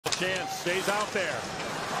chance, stays out there.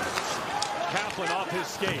 Kaplan off his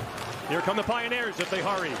skate. Here come the Pioneers if they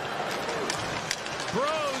hurry.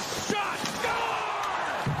 Broz, shot, score!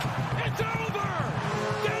 It's over!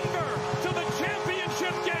 Denver to the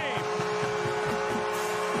championship game.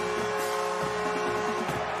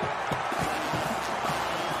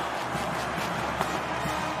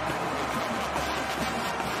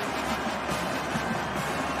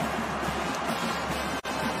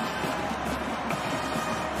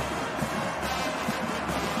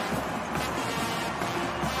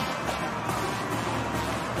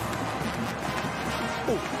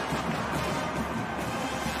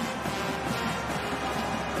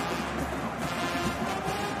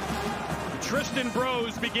 Tristan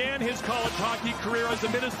Broz began his college hockey career as a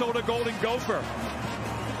Minnesota Golden Gopher.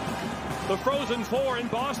 The Frozen Four in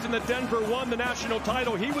Boston that Denver won the national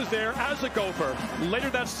title. He was there as a Gopher. Later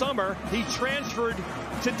that summer, he transferred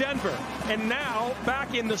to Denver. And now,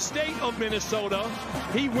 back in the state of Minnesota,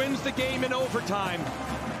 he wins the game in overtime.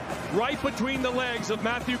 Right between the legs of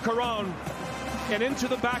Matthew Caron and into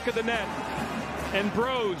the back of the net. And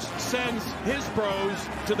Broz sends his Bros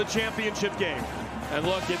to the championship game. And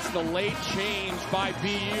look, it's the late change by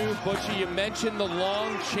BU. Butchie, you mentioned the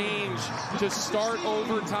long change to start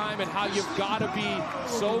overtime and how you've got to be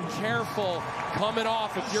so careful coming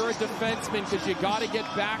off if you're a defenseman, because you got to get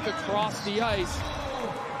back across the ice.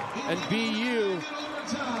 And BU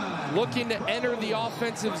looking to enter the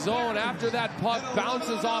offensive zone after that puck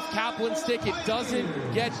bounces off Kaplan's stick. It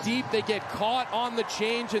doesn't get deep. They get caught on the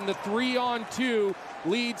change, and the 3-on-2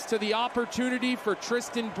 leads to the opportunity for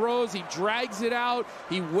Tristan Broz. He drags it out.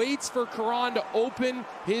 He waits for Caron to open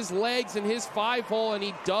his legs in his 5-hole, and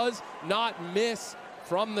he does not miss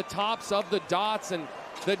from the tops of the dots. And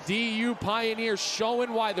the DU Pioneers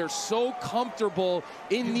showing why they're so comfortable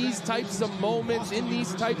in these types of moments, in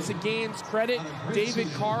these types of games. Credit David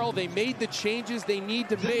Carl. They made the changes they need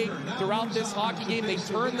to make throughout this hockey game. They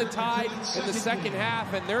turned the tide in the second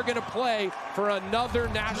half, and they're going to play for another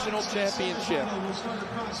national championship.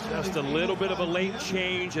 Just a little bit of a late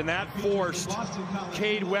change, and that forced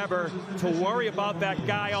Cade Weber to worry about that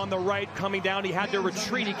guy on the right coming down. He had to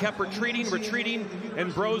retreat. He kept retreating,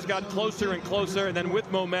 and Broz got closer and closer, and then with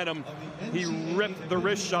momentum, he ripped the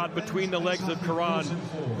wrist shot between the legs of Caron,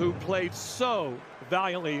 who played so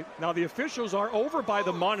valiantly. Now the officials are over by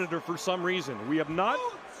the monitor for some reason. We have not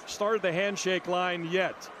started the handshake line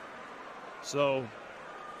yet. So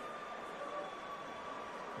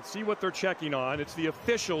let's see what they're checking on. It's the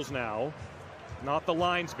officials now, not the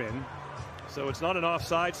linesmen. So it's not an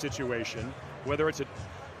offside situation. Whether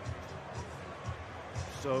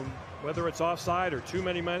it's offside or too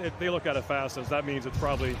many men, if they look at it fast, that means it's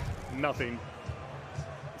probably nothing.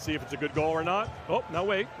 Let's see if it's a good goal or not. Oh, now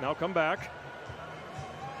wait, now come back.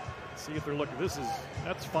 Let's see if they're looking.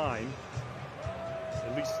 That's fine.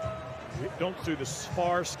 At least we don't see the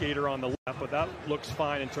far skater on the left, but that looks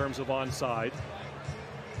fine in terms of onside.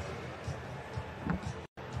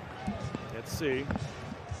 Let's see.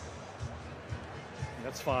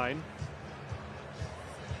 That's fine.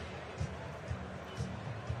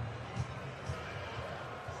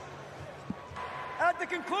 At the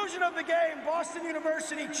conclusion of the game, Boston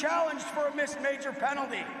University challenged for a missed major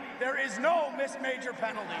penalty. There is no missed major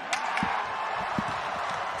penalty.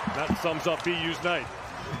 That sums up BU's night.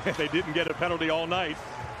 They didn't get a penalty all night.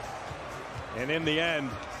 And in the end,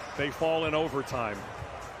 they fall in overtime.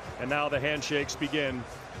 And now the handshakes begin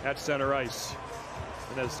at center ice.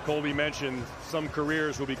 And as Colby mentioned, some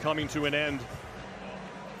careers will be coming to an end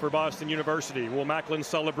for Boston University. Will Macklin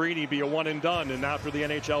Celebrini be a one and done, and after the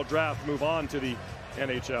NHL draft move on to the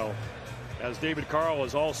NHL? As David Carl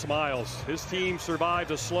is all smiles. His team survived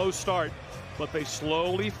a slow start, but they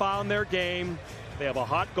slowly found their game. They have a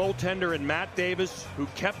hot goaltender in Matt Davis, who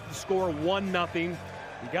kept the score 1-0. You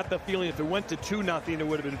got the feeling if it went to 2-0, it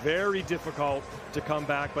would have been very difficult to come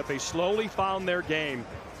back, but they slowly found their game.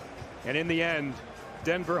 And in the end,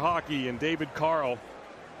 Denver Hockey and David Carl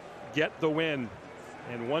get the win.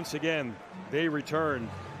 And once again, they return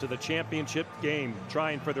to the championship game,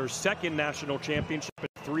 trying for their second national championship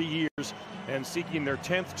in 3 years and seeking their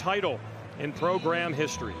 10th title in program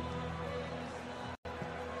history.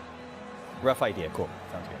 Rough idea. Cool.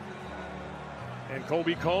 Sounds good. And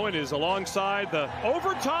Colby Cohen is alongside the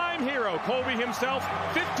overtime hero, Colby himself.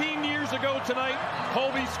 15 years ago tonight,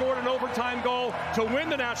 Colby scored an overtime goal to win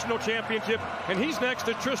the national championship, and he's next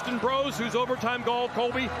to Tristan Broz, whose overtime goal,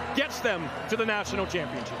 Colby, gets them to the national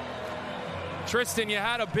championship. Tristan, you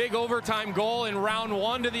had a big overtime goal in round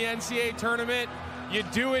 1 to the NCAA tournament. You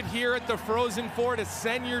do it here at the Frozen Four to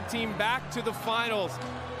send your team back to the finals.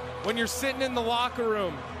 When you're sitting in the locker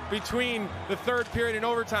room, between the third period and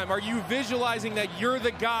overtime. Are you visualizing that you're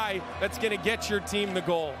the guy that's going to get your team the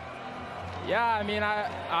goal? Yeah, I mean,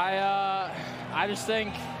 I just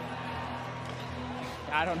think,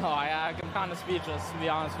 I don't know, I'm kind of speechless, to be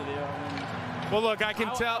honest with you. I mean, well, look, I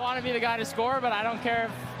can tell. I want to be the guy to score, but I don't care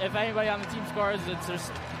if anybody on the team scores.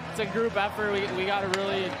 It's a group effort. We got a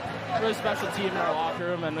really special team in our locker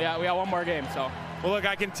room, and we got one more game. So. Well, look,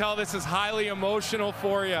 I can tell this is highly emotional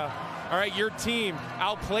for you. All right, your team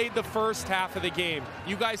outplayed the first half of the game.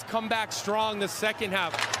 You guys come back strong the second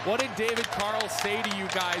half. What did David Carl say to you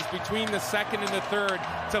guys between the second and the third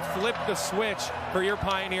to flip the switch for your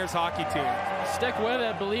Pioneers hockey team? Stick with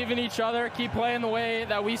it, believe in each other, keep playing the way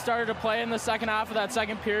that we started to play in the second half of that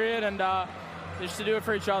second period, and just to do it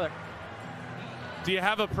for each other. Do you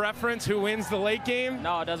have a preference who wins the late game?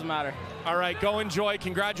 No, it doesn't matter. All right, go enjoy.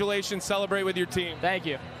 Congratulations. Celebrate with your team. Thank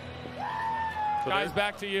you. So guys,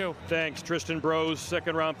 back to you. Thanks, Tristan Broz,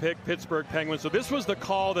 second-round pick, Pittsburgh Penguins. So this was the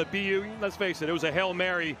call that BU, let's face it was a Hail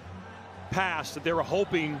Mary pass that they were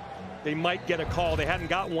hoping they might get a call. They hadn't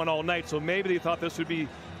gotten one all night, so maybe they thought this would be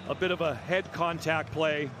a bit of a head contact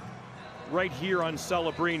play right here on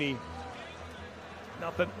Celebrini.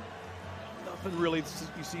 Nothing really.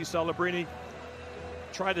 You see Celebrini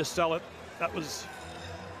try to sell it. That was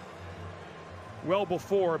well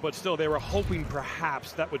before, but still they were hoping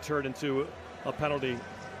perhaps that would turn into a penalty.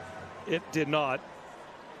 It did not.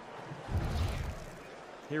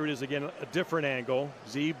 Here it is again, a different angle.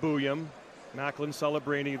 Z Bouillon, Macklin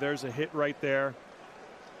Celebrini. There's a hit right there.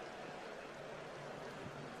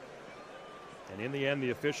 And in the end,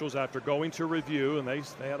 the officials, after going to review, and they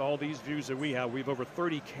had all these views that we have. We have over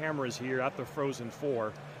 30 cameras here at the Frozen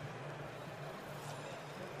Four.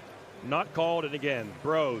 Not called, and again,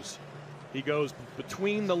 Broz. He goes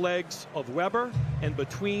between the legs of Weber and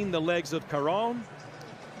between the legs of Caron.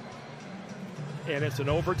 And it's an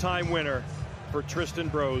overtime winner for Tristan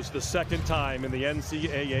Broz, the second time in the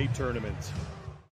NCAA tournament.